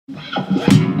Okay,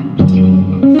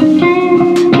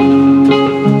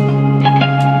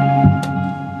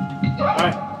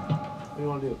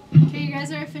 you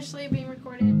guys are officially being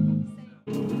recorded.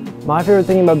 My favorite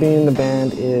thing about being in the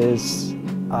band is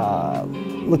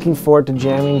looking forward to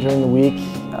jamming during the week,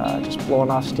 just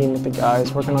blowing off steam with the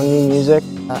guys, working on new music.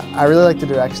 I really like the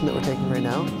direction that we're taking right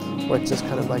now, where it's just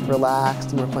kind of like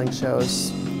relaxed and we're playing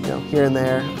shows, you know, here and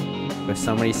there. If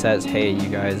somebody says, hey, you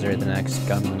guys are the next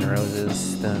Guns N'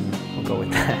 Roses, then we'll go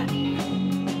with that.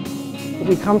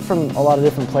 We come from a lot of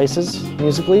different places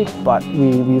musically, but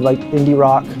we like indie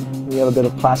rock. We have a bit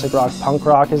of classic rock. Punk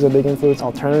rock is a big influence.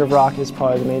 Alternative rock is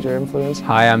probably the major influence.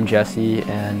 Hi, I'm Jesse,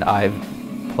 and I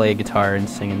play guitar and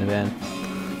sing in the band.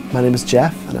 My name is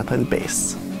Jeff, and I play the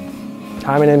bass.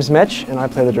 Hi, my name is Mitch, and I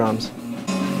play the drums.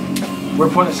 We're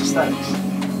Pointless Aesthetics.